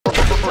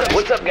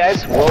up,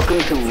 guys? Welcome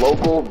to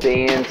local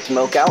band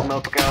Smokeout.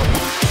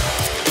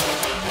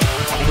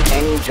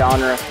 Any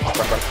genre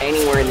from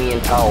anywhere in the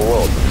entire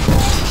world.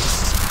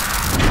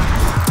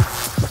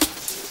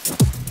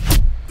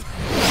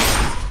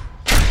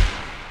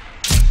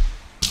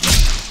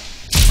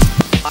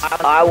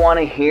 I want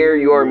to hear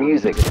your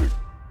music.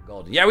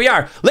 Yeah, we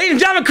are. Ladies and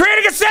gentlemen,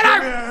 creating a center!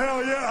 Yeah,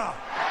 hell yeah!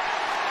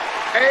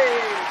 Hey!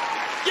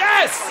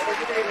 Yes!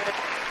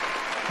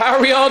 How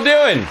are we all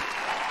doing?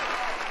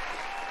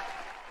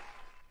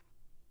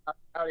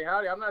 Howdy,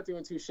 howdy. I'm not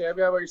doing too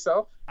shabby. How about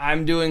yourself?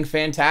 I'm doing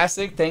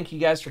fantastic. Thank you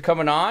guys for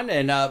coming on.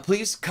 And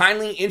please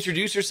kindly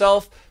introduce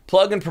yourself,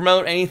 plug and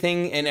promote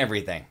anything and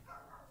everything.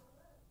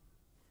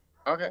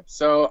 Okay,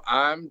 so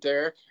I'm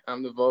Derek.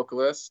 I'm the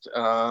vocalist,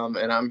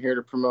 and I'm here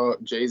to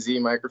promote Jay-Z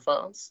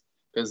microphones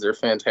because they're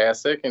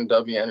fantastic, and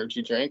W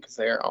Energy Drink because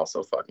they are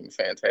also fucking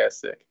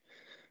fantastic.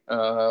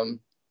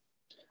 I'm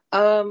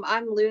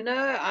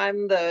Luna.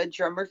 I'm the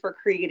drummer for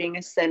Creating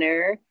a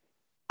Sinner.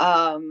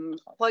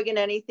 Plugging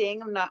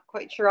anything, I'm not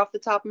quite sure off the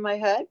top of my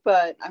head,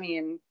 but I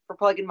mean, for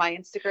plugging my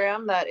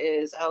Instagram, that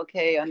is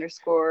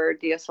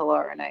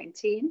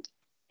LK_DSLR19.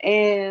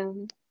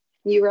 And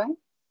you, Ryan?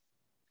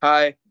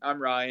 Hi,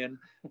 I'm Ryan.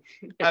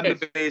 I'm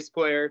the bass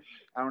player.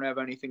 I don't have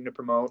anything to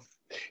promote.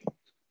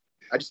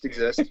 I just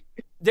exist.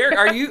 Derek,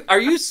 are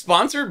you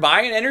sponsored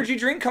by an energy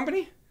drink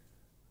company?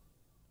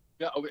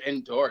 No,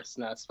 endorsed,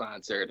 not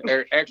sponsored.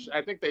 Actually,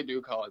 I think they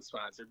do call it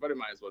sponsored, but it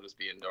might as well just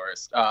be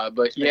endorsed.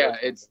 But yeah,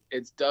 it's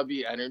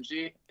W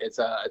Energy. It's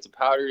a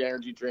powdered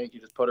energy drink.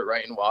 You just put it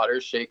right in water,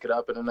 shake it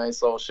up in a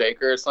nice little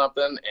shaker or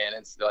something, and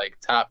it's like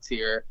top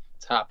tier,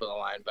 top of the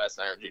line, best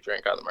energy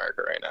drink on the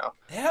market right now.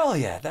 Hell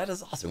yeah, that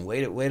is awesome.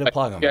 Way to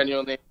plug them.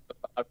 Genuinely,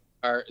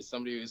 is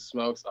somebody who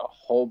smokes a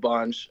whole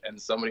bunch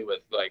and somebody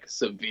with like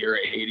severe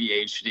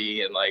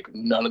ADHD and like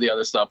none of the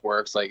other stuff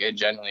works. Like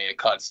it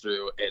cuts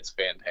through. It's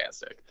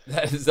fantastic.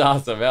 That is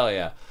awesome. Hell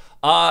yeah.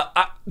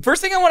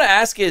 First thing I want to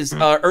ask is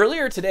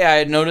earlier today I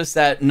had noticed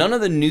that none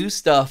of the new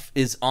stuff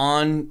is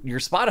on your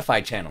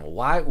Spotify channel.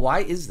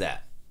 Why is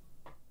that?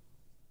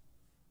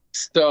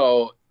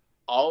 So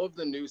all of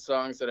the new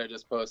songs that I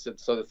just posted,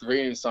 so the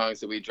 3 new songs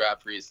that we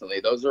dropped recently,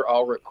 those are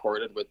all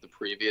recorded with the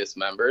previous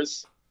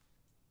members.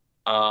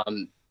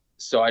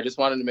 So I just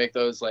wanted to make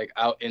those like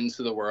out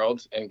into the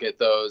world and get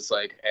those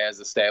like as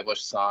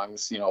established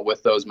songs, you know,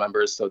 with those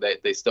members so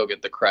that they still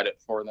get the credit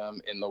for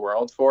them in the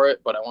world for it.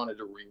 But I wanted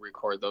to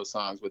re-record those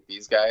songs with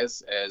these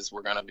guys as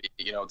we're going to be,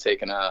 you know,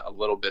 taking a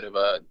little bit of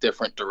a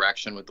different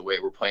direction with the way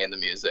we're playing the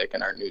music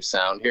and our new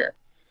sound here.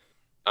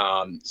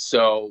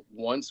 So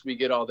once we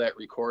get all that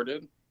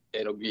recorded,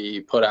 it'll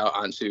be put out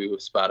onto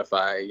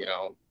Spotify, you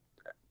know,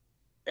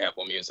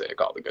 Apple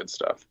Music, all the good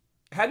stuff.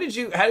 How did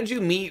you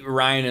meet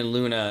Ryan and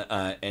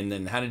Luna, and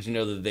then how did you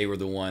know that they were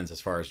the ones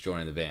as far as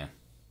joining the band?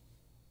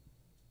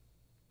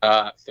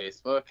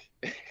 Facebook.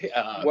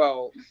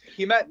 Well,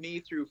 he met me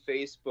through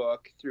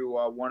Facebook, through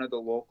one of the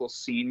local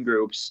scene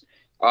groups.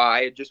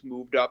 I had just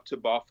moved up to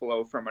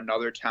Buffalo from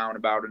another town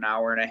about an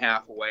hour and a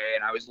half away,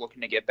 and I was looking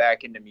to get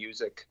back into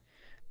music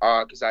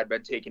because I'd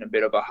been taking a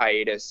bit of a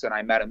hiatus, and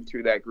I met him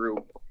through that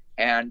group.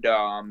 And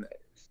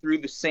through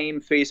the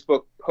same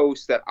Facebook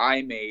post that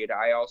I made,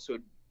 I also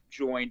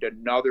joined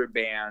another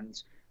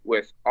band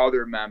with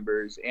other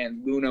members,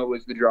 and Luna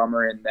was the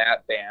drummer in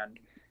that band,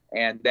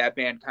 and that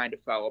band kind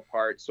of fell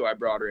apart, so I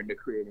brought her into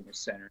Creating a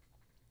Center.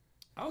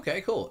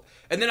 Okay, cool.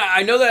 And then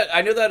I know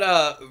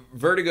that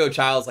Vertigo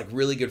Child's like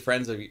really good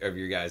friends of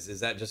your guys. Is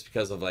that just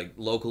because of like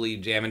locally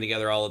jamming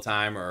together all the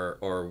time,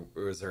 or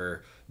was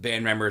there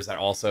band members that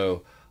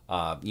also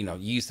you know,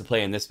 you used to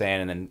play in this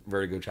band and then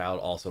Vertigo Child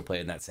also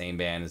played in that same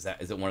band? Is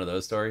it one of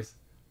those stories?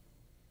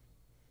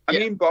 I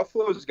mean,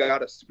 Buffalo's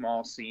got a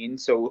small scene,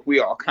 so we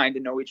all kind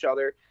of know each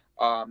other.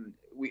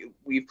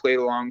 We've played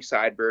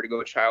alongside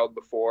Vertigo Child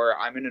before.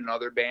 I'm in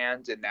another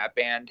band, and that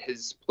band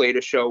has played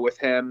a show with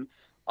him.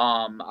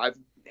 I've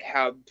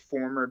had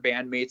former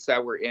bandmates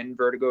that were in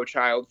Vertigo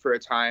Child for a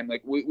time.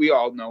 Like we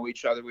all know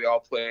each other. We all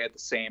play at the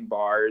same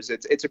bars.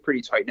 It's a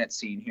pretty tight-knit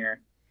scene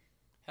here.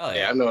 Hell yeah.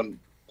 Yeah, I've known.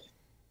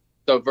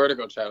 So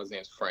Vertigo Child's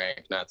name is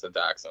Frank, not to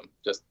dox him.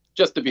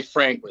 Just to be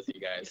frank with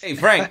you guys. Hey,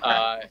 Frank.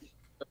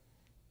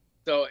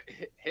 So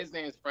his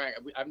name is Frank.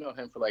 I've known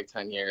him for like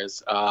 10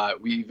 years.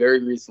 We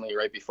very recently,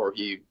 right before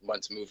he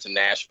went to move to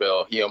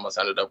Nashville, he almost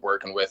ended up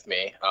working with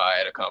me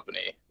at a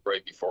company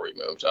right before we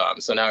moved.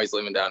 So now he's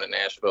living down in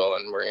Nashville,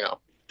 and we're, you know,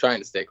 trying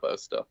to stay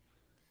close still.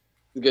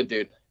 He's a good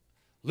dude.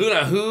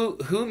 Luna,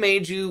 who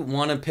made you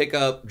want to pick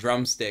up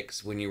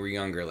drumsticks when you were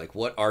younger? Like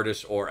what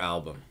artist or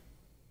album?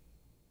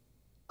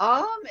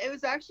 It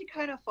was actually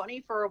kind of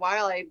funny. For a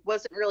while I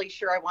wasn't really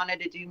sure I wanted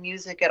to do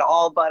music at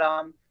all, but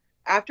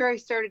after I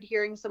started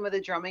hearing some of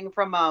the drumming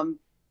from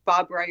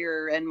Bob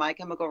Breyer and My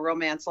Chemical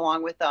Romance,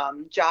 along with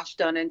Josh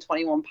Dunn and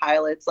 21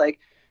 Pilots, like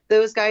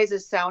those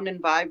guys' sound and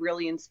vibe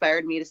really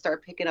inspired me to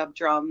start picking up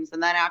drums.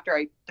 And then after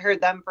I heard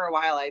them for a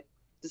while, I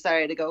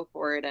decided to go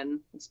for it,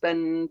 and it's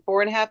been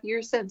 4.5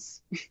 years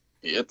since.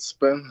 It's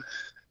been.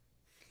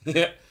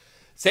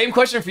 Same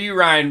question for you,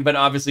 Ryan, but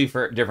obviously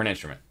for a different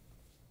instrument.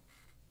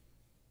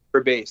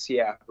 For bass,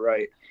 yeah,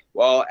 right.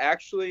 Well,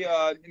 actually,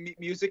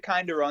 music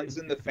kind of runs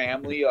in the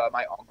family.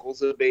 My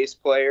uncle's a bass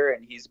player,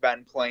 and he's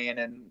been playing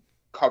in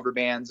cover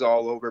bands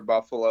all over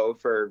Buffalo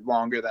for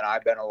longer than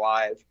I've been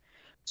alive.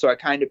 So I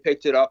kind of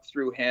picked it up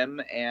through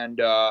him and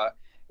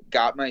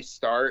got my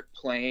start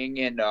playing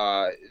in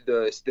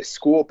the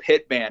school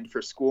pit band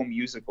for school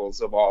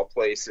musicals of all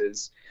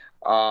places.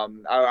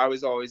 I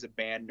was always a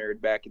band nerd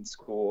back in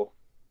school.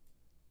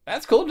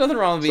 That's cool. Nothing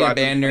wrong with being a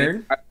band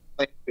nerd. I've been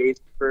playing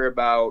bass for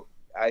about,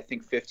 I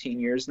think, 15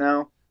 years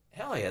now.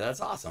 Hell yeah,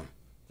 that's awesome.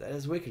 That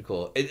is wicked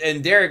cool.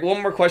 And Derek,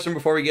 one more question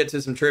before we get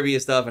to some trivia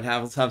stuff and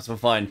have some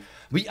fun.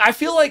 I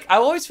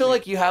always feel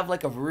like you have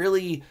like a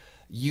really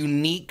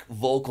unique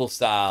vocal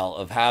style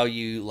of how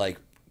you like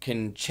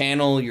can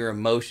channel your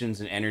emotions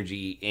and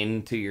energy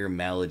into your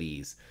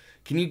melodies.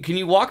 Can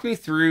you walk me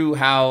through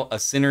how a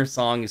Sinner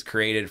song is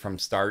created from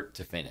start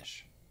to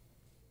finish?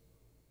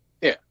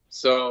 Yeah.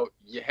 So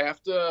you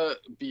have to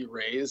be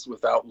raised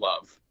without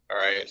love. All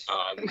right.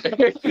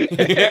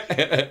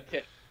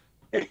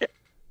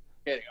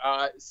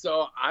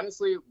 So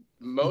honestly,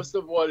 most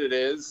of what it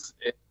is,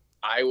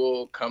 I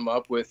will come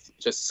up with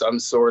just some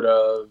sort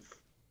of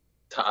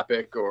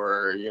topic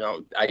or,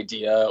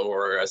 idea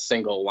or a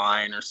single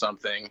line or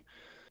something.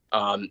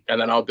 And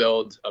then I'll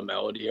build a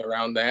melody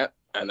around that.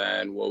 And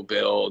then we'll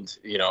build,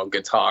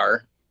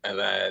 guitar. And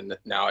then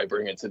now I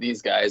bring it to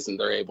these guys and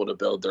they're able to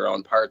build their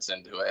own parts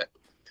into it.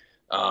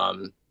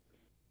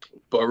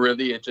 But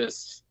really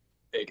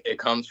it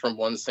comes from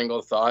one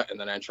single thought. And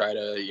then I try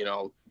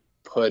to,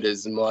 put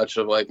as much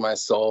of like my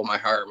soul, my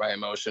heart, my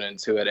emotion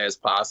into it as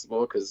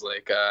possible. Cause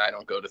I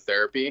don't go to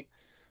therapy.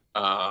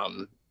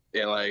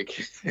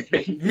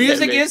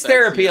 Music is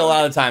therapy a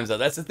lot of times though.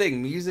 That's the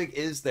thing. Music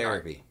is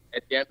therapy.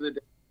 At the end of the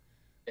day,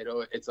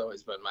 it's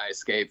always been my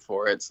escape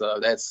for it. So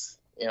that's,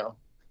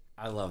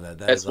 I love that.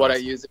 That's what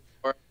awesome. I use it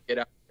for. Get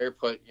out there,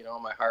 put,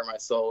 my heart, my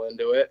soul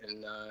into it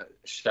and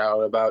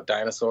shout about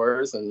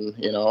dinosaurs and,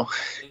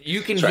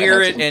 You can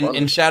hear it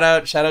and shout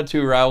out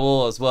to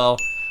Raul as well.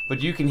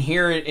 But you can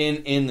hear it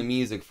in the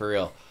music for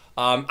real.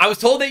 I was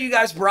told that you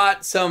guys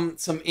brought some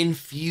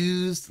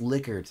infused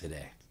liquor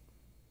today.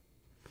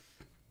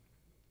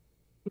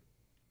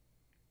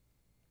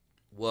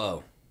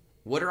 Whoa.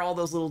 What are all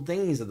those little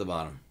thingies at the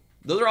bottom?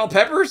 Those are all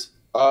peppers?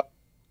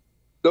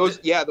 Those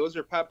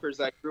are peppers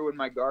I grew in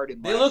my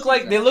garden. They look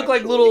like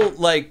little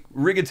like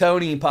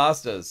rigatoni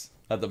pastas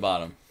at the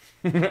bottom.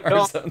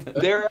 No,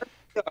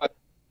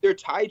 they're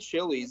Thai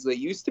chilies. They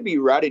used to be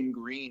red and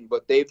green,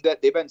 but they've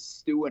been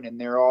stewing in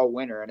there all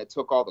winter, and it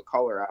took all the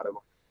color out of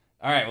them.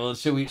 All right, well,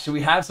 should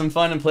we have some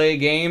fun and play a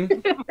game?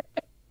 Do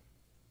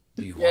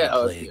you want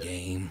to play a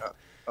game?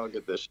 I'll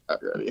get this shot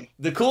ready.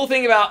 The cool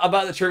thing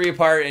about the trivia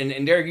part,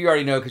 and Derek, you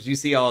already know because you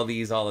see all of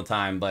these all the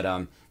time,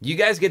 but you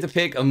guys get to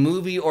pick a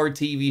movie or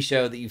TV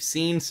show that you've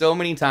seen so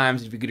many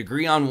times. If you could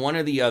agree on one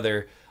or the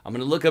other, I'm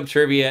going to look up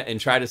trivia and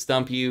try to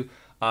stump you.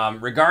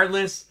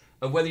 Regardless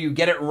of whether you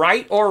get it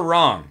right or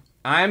wrong,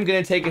 I'm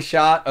going to take a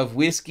shot of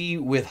whiskey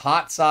with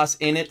hot sauce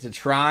in it to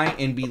try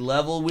and be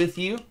level with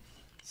you.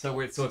 So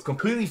it's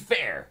completely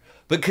fair.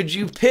 But could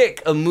you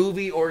pick a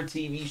movie or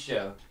TV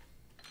show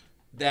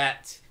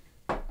that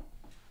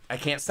I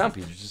can't stump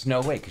you? There's just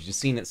no way because you've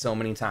seen it so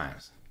many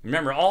times.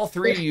 Remember, all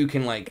three of you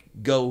can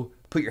go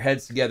put your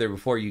heads together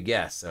before you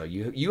guess. So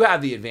you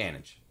have the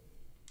advantage.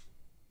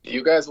 Do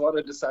you guys want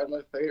to decide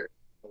my favorite?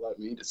 Let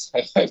me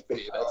decide my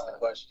favorite. That's the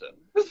question.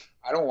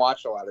 I don't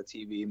watch a lot of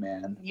TV,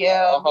 man.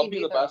 Yeah, I'll help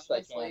you the best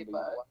I can.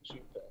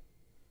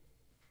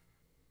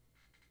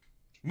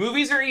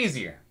 Movies are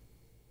easier.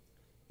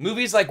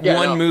 Movies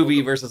one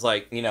movie versus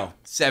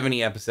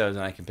 70 episodes,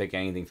 and I can pick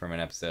anything from an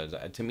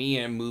episode. To me,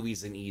 a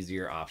movie's an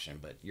easier option,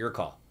 but your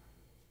call.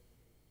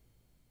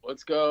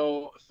 Let's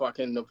go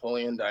fucking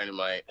Napoleon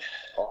Dynamite.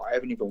 Oh, I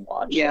haven't even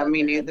watched Yeah, that,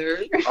 me man.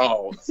 neither.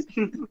 Oh.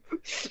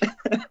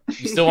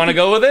 You still want to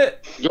go with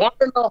it? You want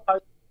to know how...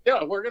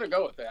 Yeah, we're going to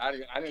go with it. I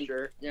didn't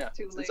sure. Yeah.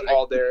 Too late. It's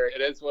all there.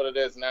 It is what it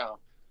is now.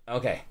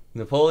 Okay.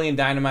 Napoleon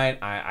Dynamite.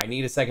 I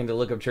need a second to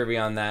look up trivia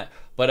on that.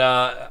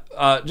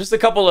 But just a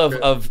couple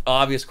of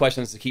obvious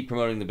questions to keep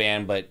promoting the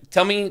band. But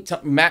tell me,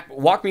 Matt,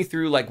 walk me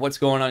through what's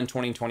going on in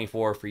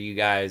 2024 for you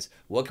guys.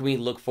 What can we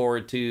look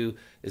forward to?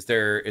 Is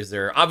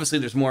there obviously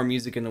there's more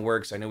music in the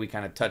works. I know we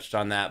kind of touched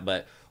on that,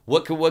 but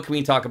what can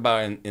we talk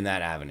about in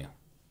that avenue?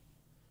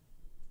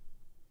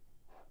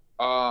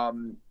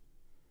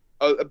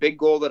 A big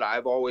goal that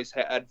I've always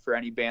had for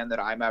any band that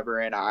I'm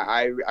ever in,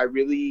 I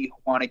really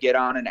want to get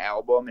on an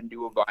album and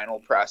do a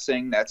vinyl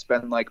pressing. That's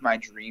been my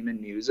dream in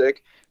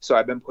music. So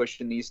I've been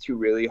pushing these two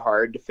really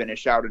hard to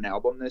finish out an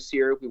album this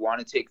year. We want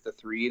to take the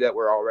 3 that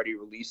were already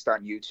released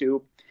on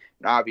YouTube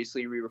and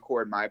obviously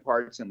re-record my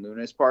parts and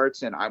Luna's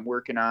parts. And I'm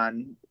working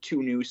on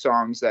 2 new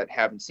songs that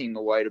haven't seen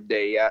the light of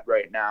day yet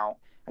right now.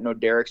 I know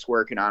Derek's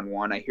working on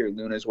one. I hear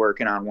Luna's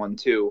working on one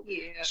too.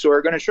 Yeah. So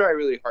we're gonna try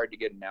really hard to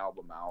get an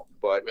album out.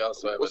 But We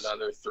also have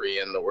another 3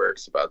 in the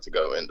works about to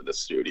go into the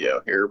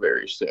studio here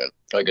very soon.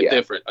 Like a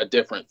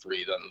different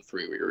 3 than the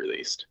 3 we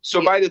released.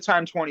 So by the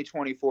time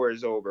 2024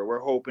 is over, we're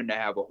hoping to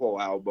have a whole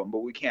album, but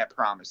we can't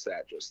promise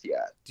that just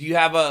yet. Do you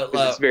have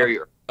It's very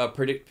a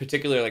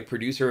particular like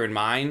producer in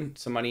mind?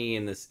 Somebody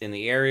in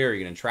the area? Are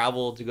you gonna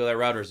travel to go that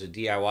route, or is it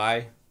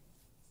DIY?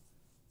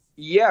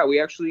 Yeah, we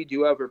actually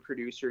do have a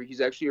producer.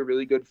 He's actually a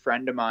really good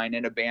friend of mine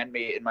and a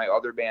bandmate in my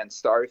other band,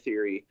 Star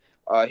Theory.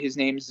 His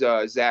name's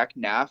Zach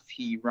Neff.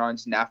 He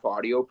runs Neff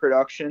Audio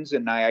Productions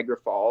in Niagara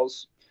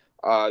Falls.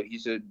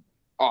 He's an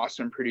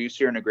awesome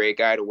producer and a great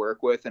guy to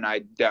work with, and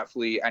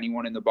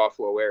anyone in the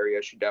Buffalo area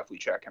should definitely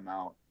check him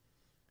out.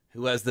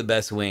 Who has the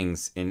best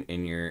wings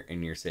in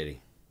your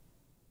city?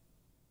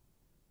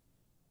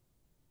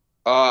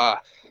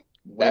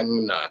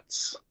 Wing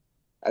nuts.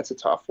 That's a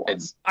tough one.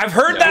 I've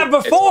heard that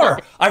before.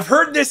 I've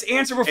heard this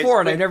answer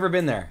before, and I've never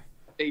been there.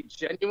 They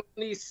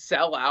genuinely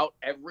sell out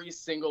every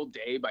single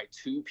day by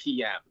 2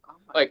 p.m.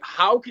 Like,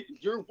 how could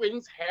your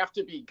wings have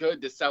to be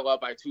good to sell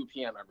out by 2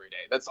 p.m. every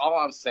day? That's all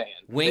I'm saying.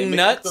 Wing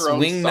nuts?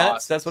 Wing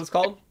nuts? That's what it's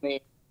called?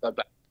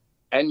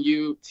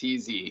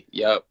 N-U-T-Z.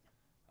 Yep.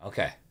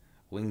 Okay.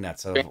 Wing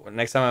nuts. So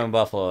next time I'm in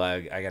Buffalo,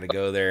 I got to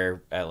go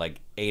there at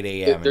like 8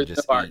 a.m. and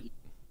just eat.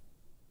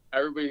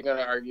 Everybody's going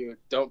to argue,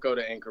 don't go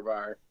to Anchor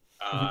Bar.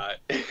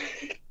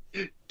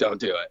 Don't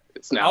do it.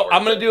 It's not.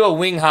 I'm gonna do a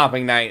wing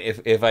hopping night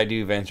if I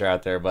do venture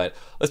out there. But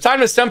it's time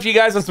to stump you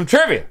guys on some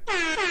trivia.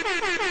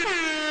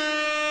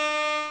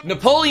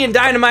 Napoleon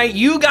Dynamite,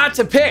 you got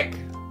to pick.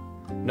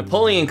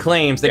 Napoleon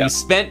claims that he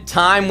spent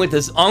time with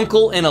his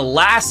uncle in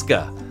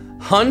Alaska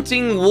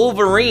hunting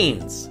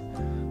wolverines.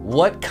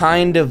 What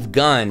kind of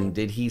gun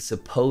did he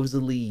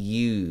supposedly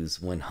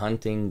use when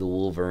hunting the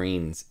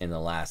wolverines in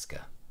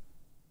Alaska?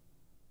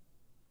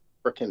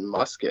 Frickin'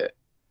 musket.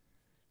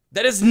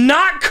 That is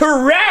not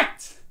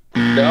correct!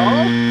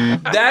 No?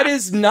 That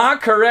is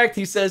not correct.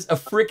 He says a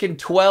freaking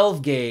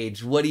 12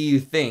 gauge. What do you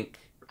think?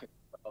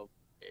 12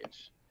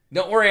 gauge.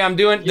 Don't worry, I'm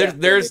doing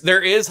there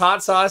is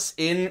hot sauce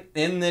in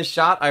this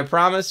shot, I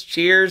promise.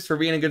 Cheers for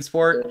being a good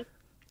sport.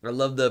 I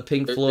love the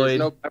Pink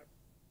Floyd.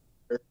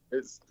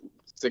 There's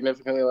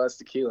significantly less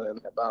tequila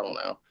in that bottle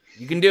now.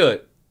 You can do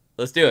it.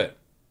 Let's do it.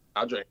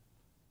 I'll drink.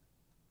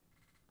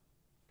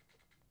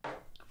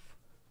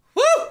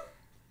 Woo!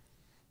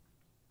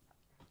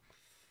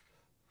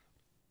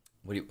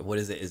 What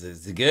is it?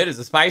 Is it good? Is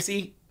it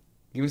spicy?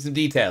 Give me some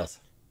details.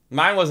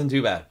 Mine wasn't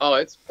too bad. Oh,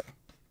 it's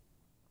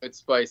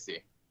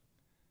spicy.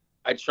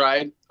 I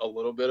tried a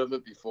little bit of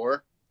it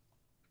before.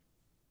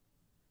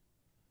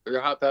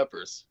 They're hot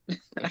peppers.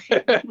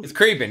 It's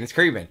creeping. It's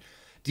creeping.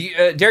 Do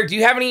you, Derek? Do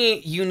you have any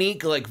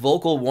unique like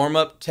vocal warm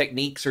up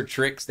techniques or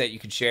tricks that you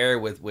could share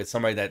with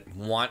somebody that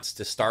wants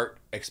to start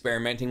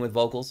experimenting with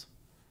vocals?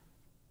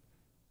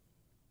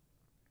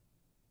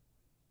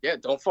 Yeah,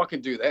 don't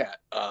fucking do that.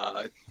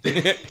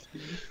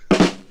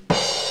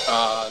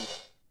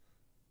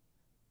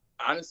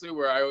 Honestly,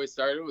 where I always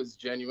started was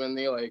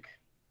genuinely like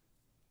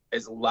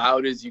as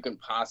loud as you can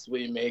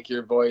possibly make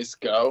your voice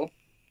go.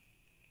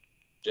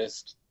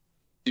 Just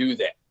do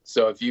that.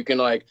 So if you can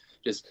like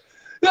just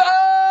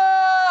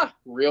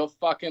real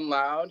fucking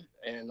loud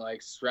and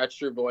like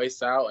stretch your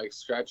voice out, like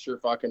stretch your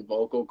fucking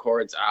vocal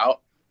cords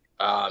out,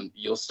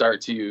 you'll start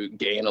to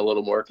gain a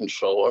little more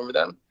control over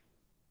them.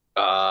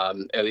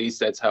 At least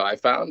that's how I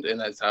found, and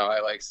that's how I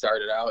like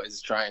started out,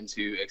 is trying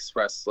to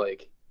express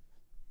like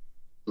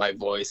my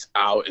voice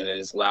out and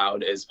as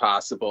loud as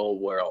possible,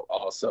 where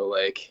also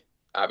like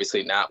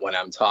obviously not when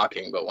I'm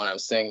talking, but when I'm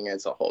singing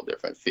it's a whole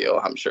different feel.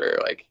 I'm sure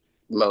like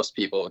most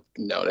people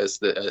notice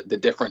the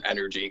different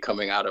energy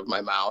coming out of my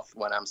mouth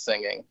when I'm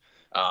singing,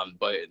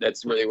 but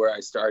that's really where I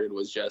started,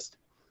 was just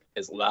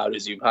as loud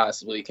as you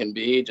possibly can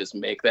be, just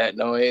make that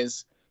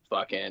noise,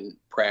 fucking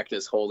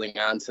practice holding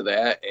on to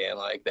that, and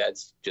like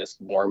that's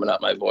just warming up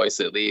my voice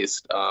at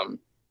least.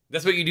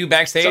 That's what you do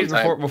backstage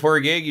before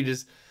a gig. You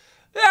just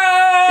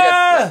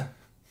yeah,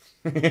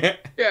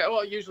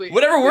 well, usually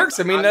whatever works.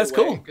 I mean, that's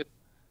cool.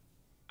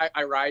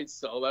 I ride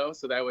solo,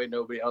 so that way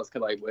nobody else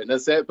can like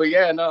witness it. But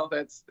yeah, no,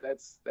 that's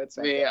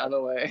me on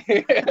the way.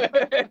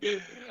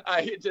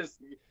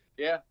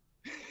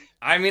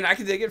 I mean, I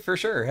can dig it for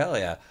sure. Hell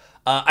yeah.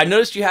 I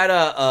noticed you had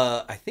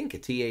I think a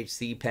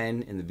THC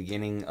pen in the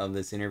beginning of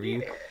this interview.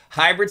 Yeah.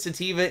 Hybrid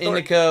sativa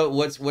indica.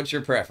 What's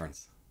your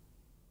preference?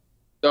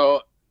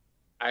 So,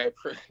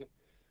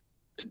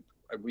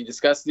 we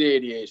discussed the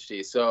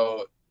ADHD.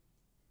 So,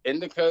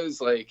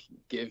 indicas like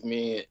give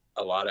me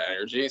a lot of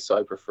energy, so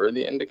I prefer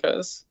the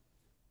indicas.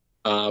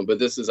 But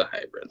this is a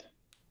hybrid.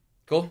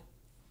 Cool.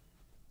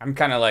 I'm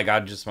kind of like,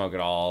 I'd just smoke it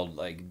all.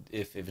 Like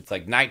if it's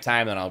like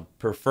nighttime, then I'll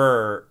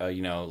prefer,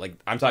 like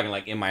I'm talking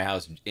like in my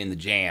house in the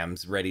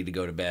jams, ready to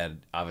go to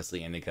bed,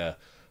 obviously indica.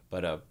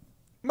 But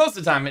Most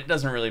of the time, it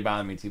doesn't really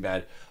bother me too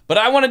bad. But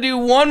I want to do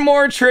one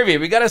more trivia.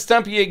 We got to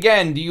stump you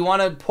again. Do you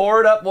want to pour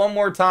it up one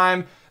more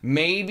time?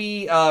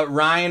 Maybe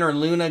Ryan or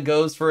Luna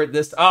goes for it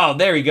this. Oh,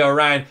 there we go,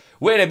 Ryan.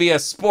 Way to be a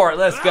sport.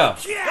 Let's go.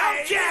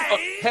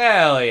 Okay.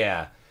 Hell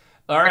yeah.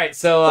 All right,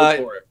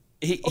 so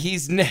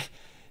he's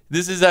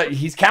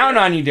counting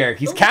on you, Derek.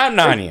 He's counting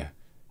on you.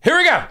 Here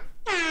we go.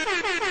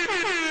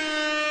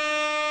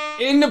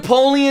 In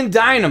Napoleon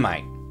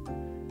Dynamite,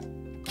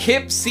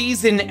 Kip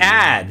sees an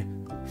ad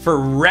for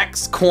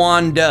Rex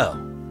Kwon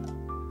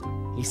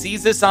Do. He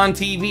sees this on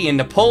TV, and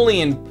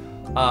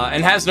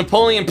has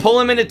Napoleon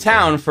pull him into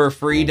town for a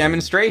free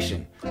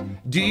demonstration.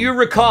 Do you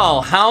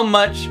recall how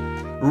much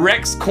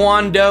Rex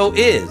Kwon Do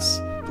is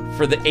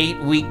for the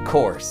 8-week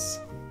course?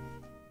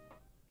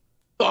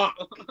 I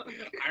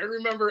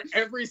remember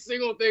every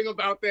single thing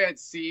about that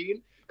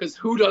scene, because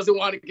who doesn't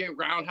want to get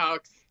roundhouse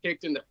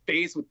kicked in the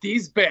face with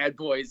these bad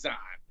boys on?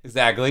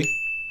 Exactly.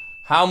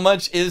 How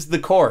much is the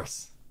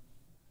course?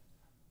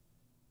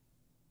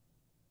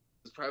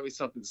 It's probably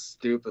something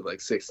stupid like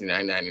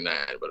 $69.99,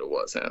 but it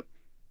wasn't.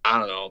 I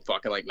don't know,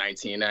 fucking like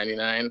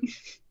 $19.99.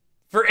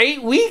 For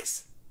 8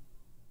 weeks?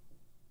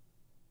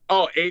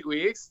 Oh, 8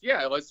 weeks?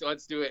 Yeah,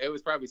 let's do it. It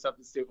was probably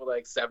something stupid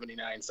like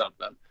 79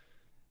 something.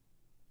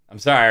 I'm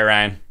sorry,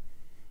 Ryan.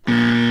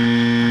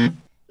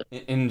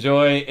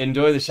 Enjoy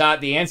the shot.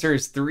 The answer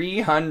is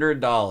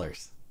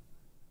 $300.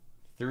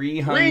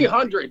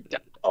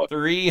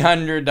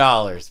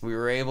 $300. We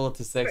were able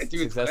to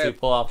successfully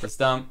pull off the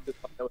stump.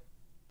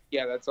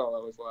 Yeah, that's all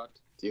that was left.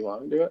 Do you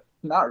want to do it?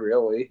 Not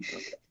really.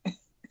 Okay.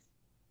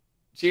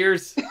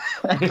 Cheers.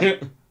 Do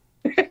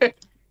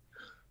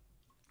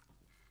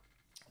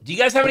you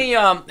guys have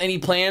any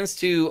plans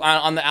to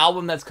on the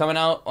album that's coming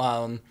out?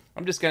 I'm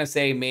just gonna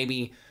say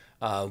maybe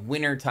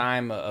winter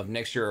time of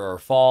next year or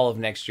fall of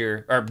next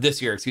year or this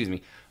year, excuse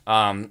me.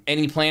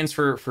 Any plans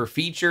for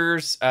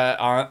features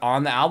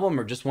on the album,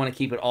 or just want to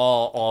keep it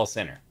all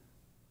center?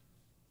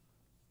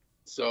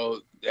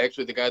 So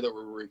actually, the guy that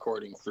we're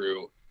recording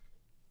through,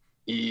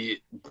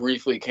 he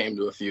briefly came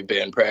to a few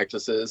band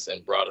practices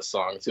and brought a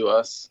song to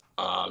us,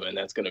 and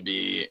that's going to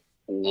be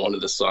one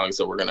of the songs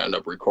that we're going to end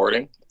up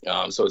recording.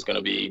 So it's going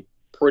to be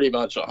pretty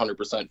much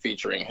 100%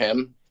 featuring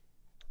him,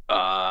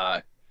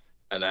 and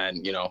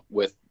then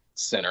with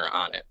Sinner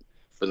on it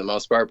for the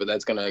most part. But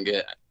that's going to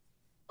get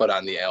put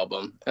on the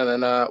album, and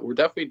then we're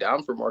definitely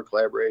down for more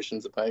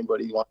collaborations. If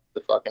anybody wants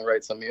to fucking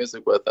write some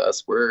music with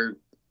us, we're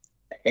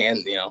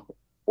available.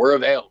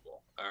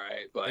 All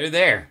right, but they're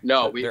there.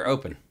 No, they're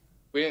open.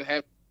 We didn't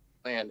have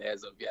planned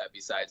as of yet,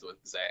 besides with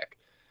Zach,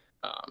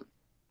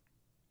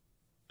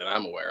 that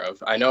I'm aware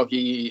of. I know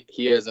he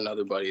has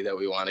another buddy that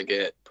we want to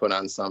get put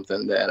on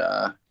something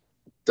that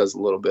does a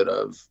little bit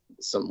of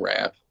some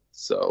rap.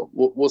 So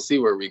we'll see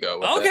where we go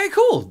with okay, that.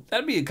 Cool.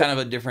 That'd be kind of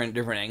a different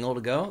angle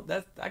to go.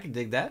 I can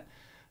dig that.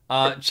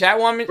 Chat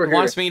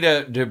wants me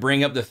to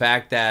bring up the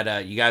fact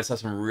that you guys have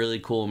some really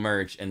cool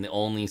merch, and the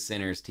Only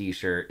Sinners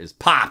t-shirt is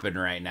popping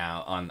right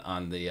now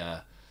on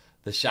the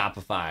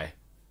Shopify.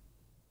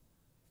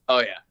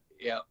 Oh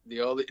yeah.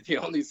 The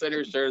Only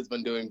Sinners shirt has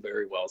been doing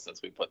very well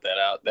since we put that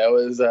out. That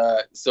was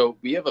so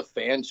we have a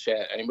fan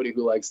chat. Anybody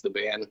who likes the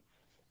band,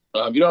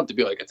 you don't have to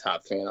be like a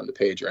top fan on the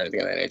page or anything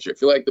of that nature.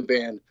 If you like the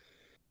band,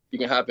 you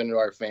can hop into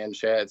our fan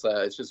chat.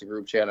 It's just a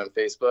group chat on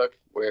Facebook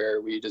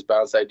where we just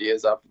bounce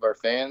ideas off of our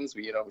fans.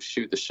 We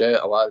shoot the shit.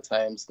 A lot of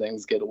times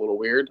things get a little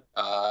weird,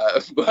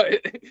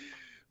 but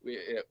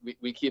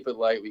we keep it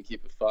light, we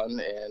keep it fun,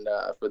 and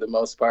for the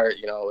most part,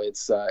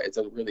 it's a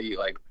really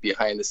like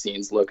behind the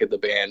scenes look at the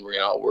band.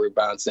 We're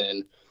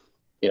bouncing.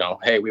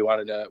 Hey, we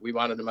wanted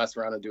to mess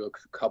around and do a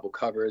couple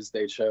covers.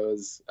 They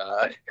chose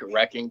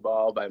 "Wrecking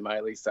Ball" by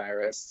Miley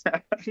Cyrus.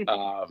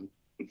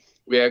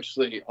 We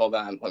actually, hold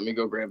on, let me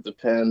go grab the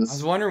pens. I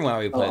was wondering why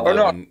we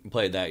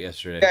played that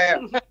yesterday. Yeah.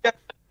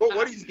 But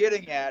what he's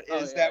getting at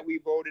is that we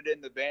voted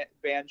in the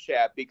band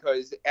chat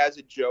because, as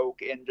a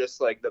joke, in just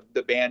like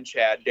the band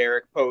chat,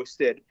 Derek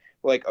posted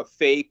like a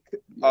fake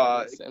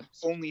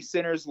Only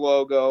Sinners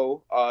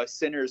logo,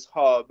 Sinners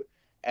Hub,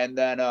 and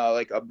then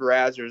like a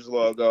Brazzers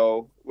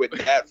logo with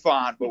that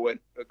font, but with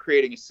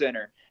creating a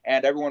sinner.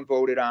 And everyone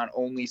voted on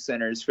Only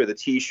Sinners for the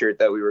T-shirt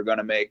that we were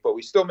gonna make, but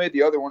we still made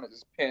the other one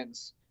as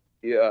pins.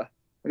 Yeah,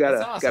 we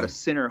got a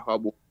Sinner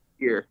Hub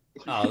here.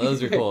 Oh,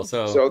 those are cool.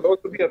 So those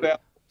will be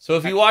available. So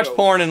if you watch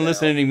porn and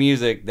listen to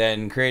music,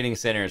 then creating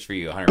Sinners for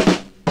you,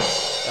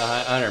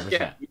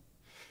 100%.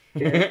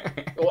 Yeah.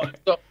 Well,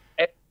 so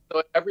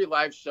every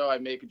live show I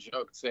make a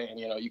joke saying,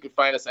 you can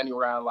find us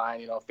anywhere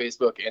online,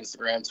 Facebook,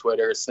 Instagram,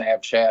 Twitter,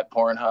 Snapchat,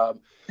 Pornhub,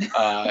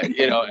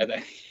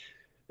 and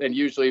then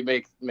usually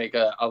make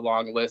a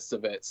long list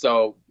of it.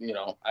 So,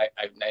 I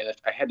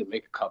had to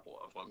make a couple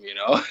of them,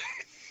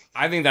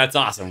 I think that's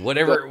awesome.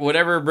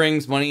 Whatever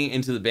brings money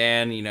into the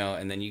band,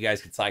 and then you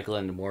guys could cycle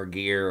into more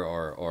gear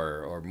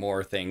or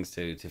more things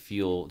to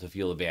fuel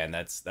the band.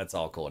 That's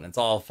all cool, and it's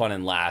all fun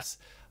and laughs.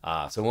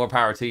 So more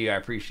power to you. I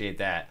appreciate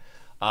that.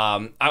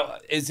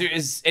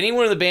 Is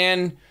anyone in the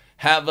band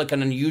have like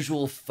an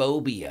unusual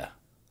phobia,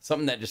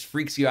 something that just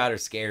freaks you out or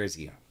scares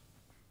you?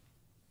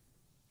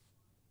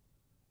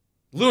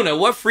 Luna,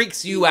 what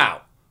freaks you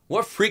out?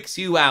 What freaks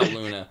you out,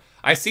 Luna?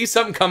 I see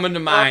something coming to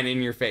mind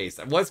in your face.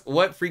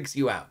 What freaks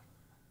you out?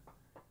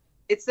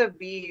 It's a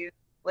bee,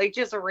 like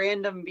just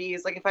random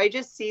bees. Like if I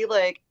just see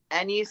like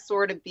any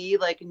sort of bee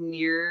like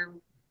near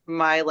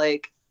my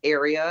like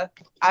area,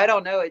 I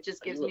don't know. It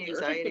just gives me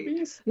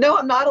anxiety. No,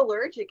 I'm not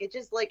allergic. It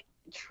just like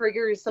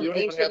triggers some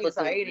ancient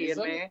anxiety in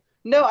me.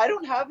 No, I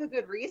don't have a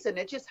good reason.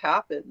 It just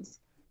happens.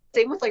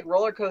 Same with like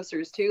roller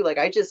coasters too. Like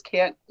I just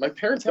can't. My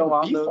parents have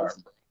a bee farm.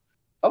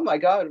 Oh my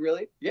God,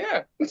 really?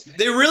 Yeah.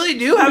 They really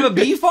do have a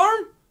bee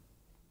farm?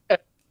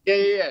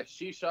 Yeah.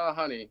 Shisha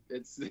honey.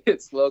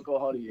 It's local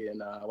honey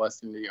in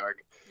Western New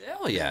York.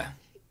 Hell yeah.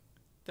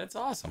 That's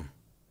awesome.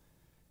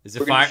 Is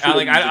it fire?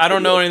 I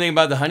don't know anything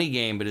about the honey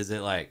game, but is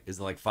it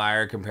like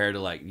fire compared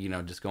to like,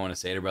 just going to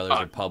Stater Brothers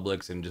or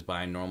Publix and just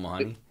buying normal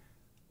honey?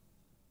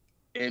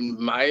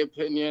 In my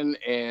opinion,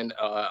 and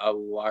a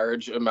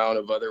large amount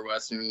of other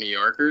Western New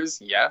Yorkers,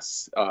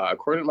 yes.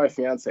 According to my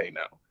fiance,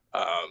 no.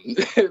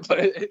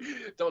 But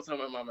don't tell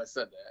my mom I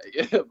said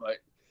that.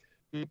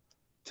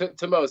 But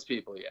to most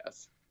people,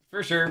 yes.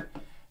 For sure.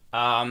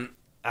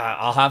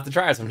 I'll have to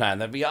try it sometime.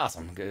 That'd be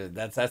awesome.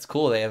 That's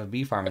cool. They have a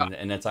bee farm,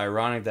 and it's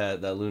ironic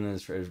that Luna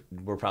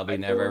will probably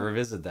never ever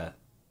visit that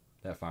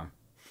farm.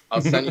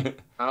 I'll send you.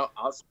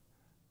 I'll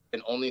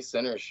an Only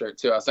Sinner shirt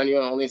too. I'll send you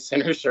an Only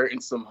Sinner shirt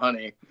and some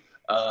honey,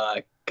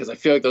 because I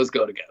feel like those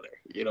go together.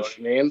 You know what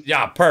I mean?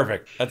 Yeah,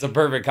 perfect. That's a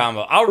perfect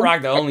combo. I'll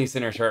rock the Only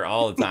Sinner shirt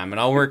all the time, and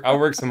I'll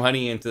work some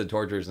honey into the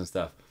tortures and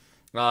stuff.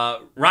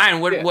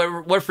 Ryan,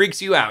 what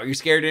freaks you out? Are you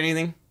scared of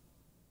anything?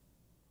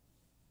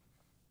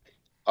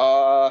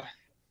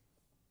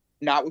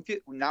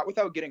 Not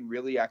without getting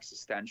really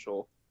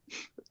existential.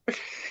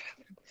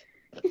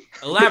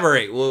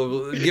 Elaborate.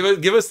 Well,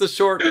 give us the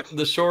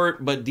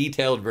short but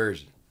detailed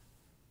version.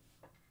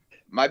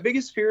 My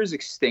biggest fear is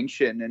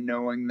extinction, and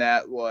knowing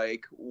that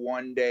like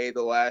one day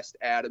the last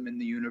atom in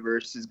the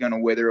universe is going to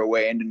wither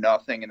away into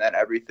nothing, and that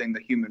everything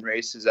the human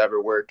race has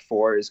ever worked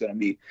for is going to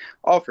be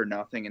all for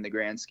nothing in the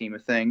grand scheme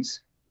of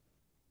things.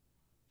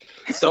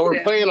 So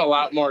we're playing a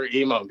lot more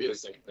emo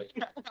music.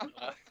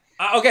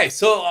 Okay,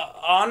 so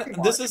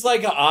this is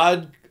like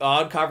an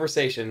odd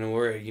conversation, and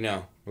we're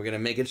gonna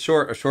make it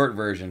a short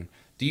version.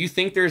 Do you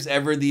think there's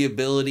ever the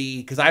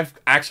ability? Because I've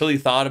actually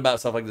thought about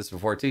stuff like this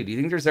before too. Do you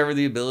think there's ever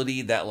the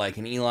ability that like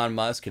an Elon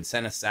Musk could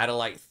send a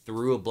satellite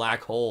through a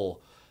black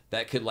hole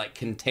that could like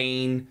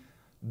contain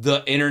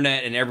the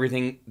internet and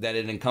everything that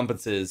it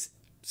encompasses?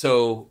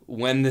 So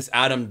when this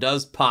atom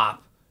does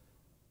pop,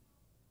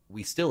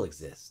 we still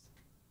exist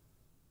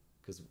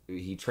because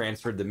he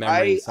transferred the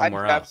memory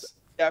somewhere else.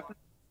 Definitely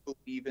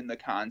believe in the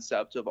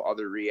concept of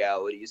other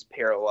realities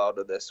parallel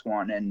to this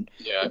one, and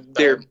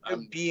there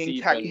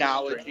being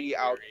technology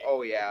out.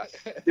 Oh yeah,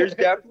 there's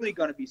definitely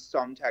going to be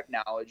some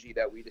technology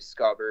that we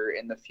discover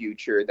in the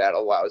future that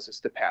allows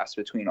us to pass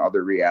between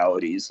other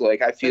realities.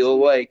 Like I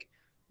feel like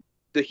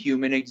the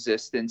human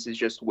existence is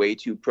just way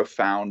too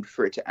profound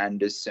for it to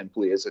end as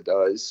simply as it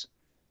does.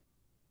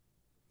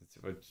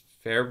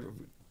 Fair.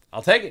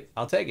 I'll take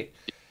it.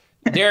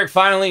 Derek,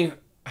 finally,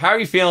 how are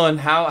you feeling?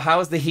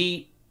 How's the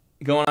heat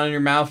going on in your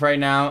mouth right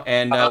now,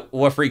 and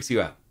what freaks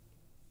you out?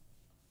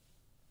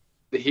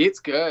 The heat's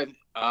good.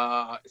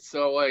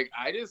 So like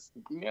I just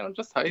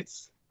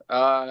heights.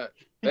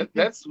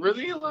 That's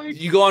really like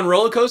you go on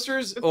roller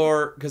coasters,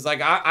 or because like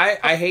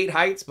I hate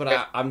heights,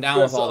 but I'm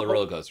down with all the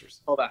roller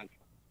coasters. Hold on,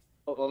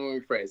 let me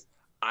rephrase.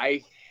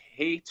 I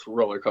hate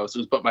roller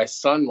coasters, but my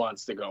son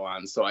wants to go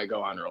on, so I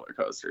go on roller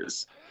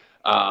coasters.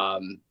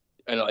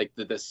 And like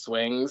the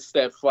swings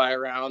that fly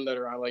around that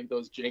are on like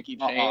those janky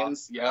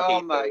chains. Yeah.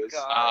 Oh my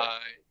God.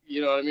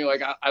 You know what I mean?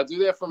 Like I'll do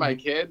that for my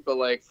kid, but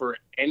like for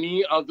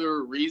any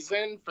other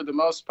reason, for the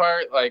most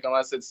part, like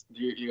unless it's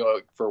you go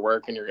for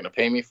work and you're gonna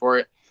pay me for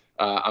it,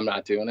 I'm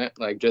not doing it.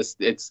 Like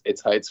just it's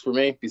heights for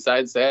me.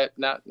 Besides that,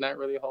 not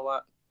really a whole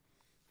lot.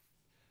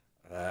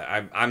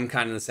 I'm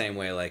kind of the same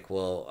way. Like,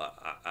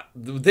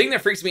 the thing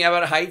that freaks me out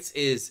about heights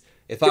is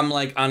if I'm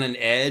like on an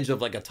edge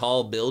of like a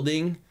tall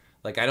building.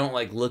 Like, I don't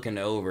like looking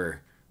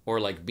over or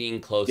like being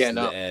close to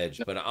the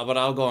edge, but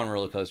I'll go on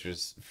roller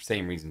coasters for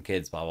same reason,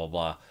 kids, blah, blah,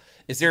 blah.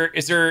 Is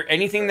there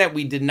anything that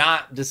we did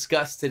not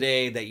discuss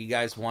today that you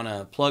guys want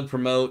to plug,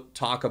 promote,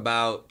 talk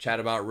about, chat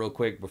about real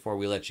quick before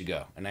we let you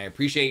go? And I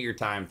appreciate your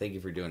time. Thank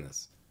you for doing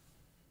this.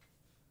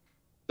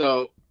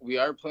 So we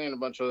are playing a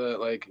bunch of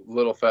like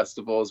little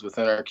festivals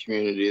within our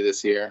community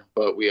this year,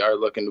 but we are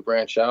looking to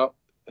branch out.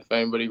 If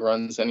anybody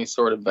runs any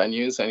sort of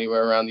venues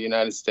anywhere around the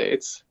United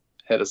States,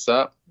 hit us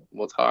up.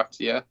 We'll talk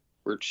to you.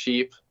 We're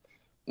cheap.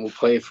 We'll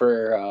play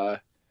for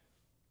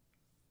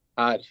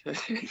hot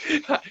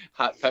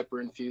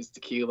pepper infused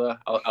tequila.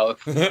 I'll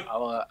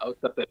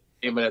accept that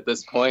payment at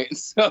this point.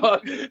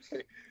 So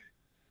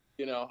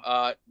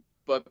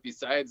but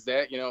besides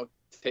that,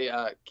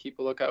 keep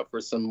a lookout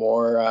for some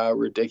more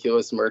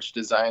ridiculous merch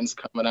designs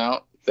coming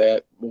out.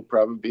 That will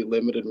probably be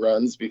limited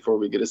runs before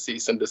we get a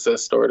cease and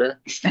desist order.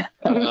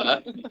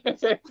 I've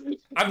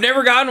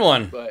never gotten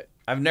one. But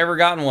I've never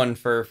gotten one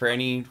for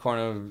any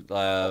kind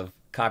of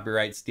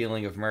copyright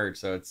stealing of merch,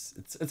 so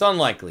it's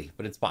unlikely,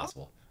 but it's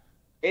possible.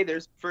 Hey,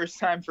 there's first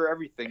time for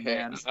everything,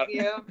 man.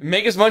 Yeah.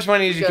 Make as much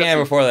money as you can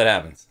before that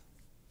happens.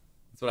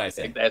 That's what I I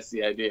say. think that's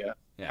the idea.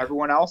 Yeah.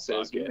 Everyone else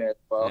is. Fuck it. Yeah.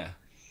 Well, Yeah,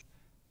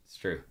 it's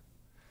true.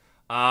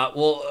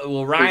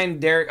 Well, Ryan,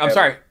 Derek, I'm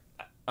sorry.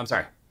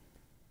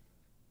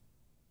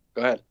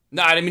 Go ahead.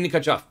 No, I didn't mean to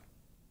cut you off.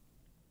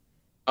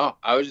 Oh,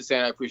 I was just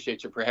saying I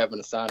appreciate you for having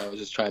us on. I was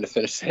just trying to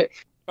finish it,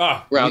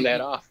 Oh, round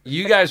that off.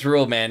 You guys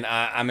rule, man.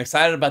 I'm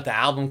excited about the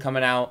album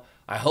coming out.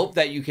 I hope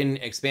that you can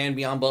expand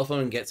beyond Buffalo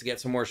and get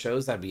some more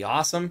shows. That'd be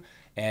awesome.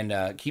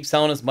 And keep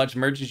selling as much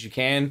merch as you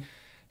can.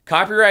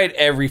 Copyright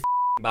every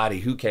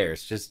body. Who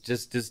cares?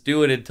 Just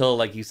do it until,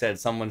 like you said,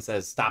 someone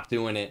says stop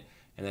doing it,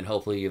 and then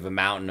hopefully you have a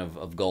mountain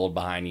of gold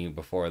behind you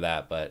before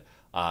that. But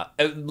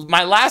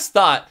my last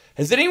thought: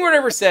 has anyone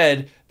ever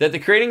said that the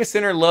Creating a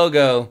Sinner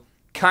logo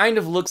kind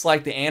of looks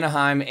like the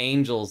Anaheim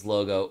Angels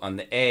logo on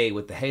the A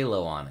with the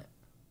halo on it?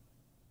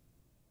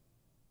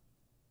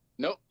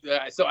 Nope.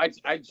 So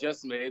I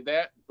just made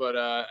that, but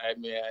I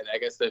mean, I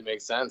guess that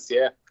makes sense.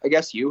 Yeah. I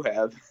guess you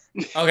have.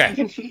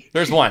 Okay,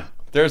 there's one.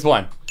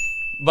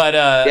 But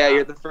Yeah,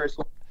 you're the first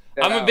one.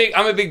 I'm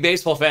a big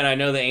baseball fan. I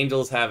know the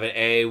Angels have an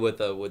A with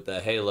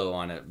the halo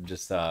on it.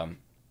 Just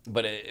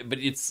but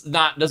it's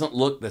not, doesn't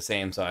look the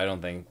same. So I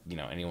don't think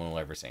anyone will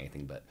ever say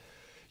anything. But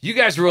you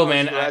guys rule,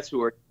 man. So that's who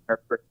we're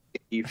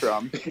you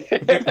from.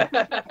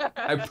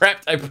 I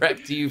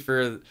prepped you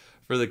for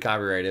the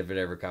copyright if it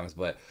ever comes.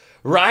 But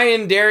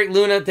Ryan, Derek,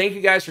 Luna, thank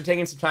you guys for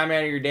taking some time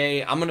out of your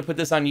day. I'm gonna put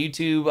this on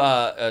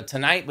YouTube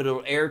tonight, but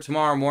it'll air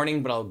tomorrow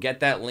morning. But I'll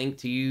get that link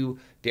to you,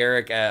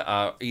 Derek,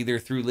 either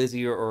through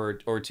Lizzie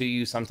or to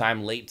you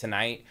sometime late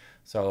tonight.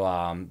 So,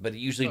 but it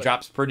usually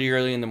drops pretty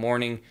early in the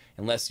morning,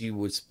 unless you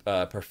would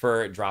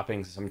prefer it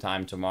dropping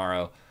sometime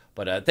tomorrow.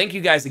 But thank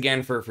you guys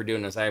again for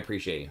doing this. I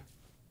appreciate you.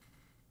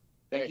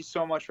 Thank you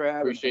so much for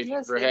having us. Appreciate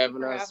you for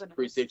having us.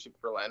 Appreciate you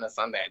for letting us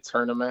on that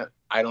tournament.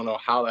 I don't know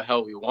how the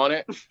hell we won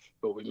it,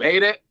 but we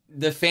made it.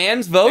 The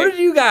fans voted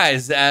you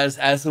guys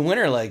as the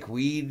winner. Like,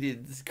 we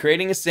did,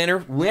 Creating a Sinner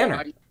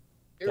winner.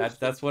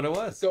 That's what it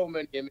was. So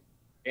many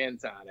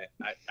fans on it.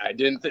 I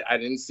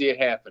didn't see it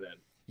happening.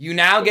 You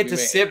now get to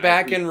sit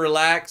back and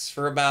relax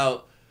for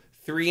about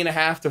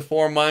 3.5 to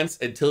 4 months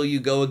until you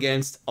go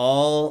against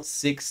all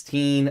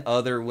 16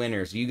 other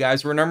winners. You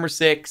guys were number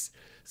 6.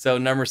 So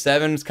number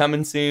 7's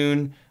coming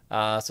soon.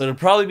 So it'll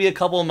probably be a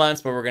couple of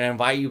months, but we're going to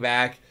invite you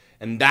back.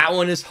 And that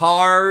one is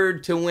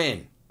hard to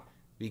win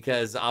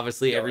because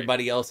obviously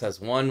everybody else has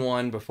won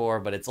one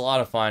before, but it's a lot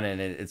of fun and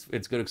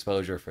it's good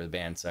exposure for the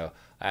band. So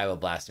I have a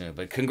blast doing it.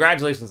 But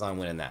congratulations on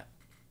winning that.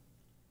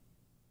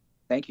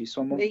 Thank you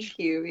so much. Thank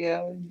you.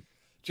 Yeah.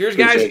 Cheers,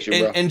 guys.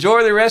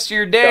 Enjoy the rest of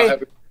your day.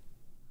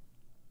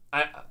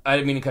 I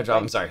didn't mean to cut you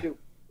off. I'm sorry.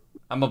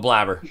 I'm a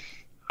blabber.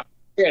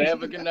 Yeah,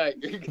 have a good night.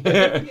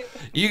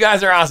 You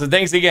guys are awesome.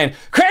 Thanks again.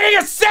 Creating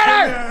a Sinner!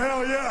 Yeah,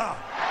 hell yeah!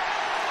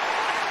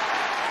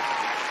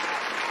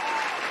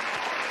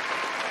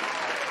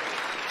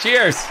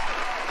 Cheers.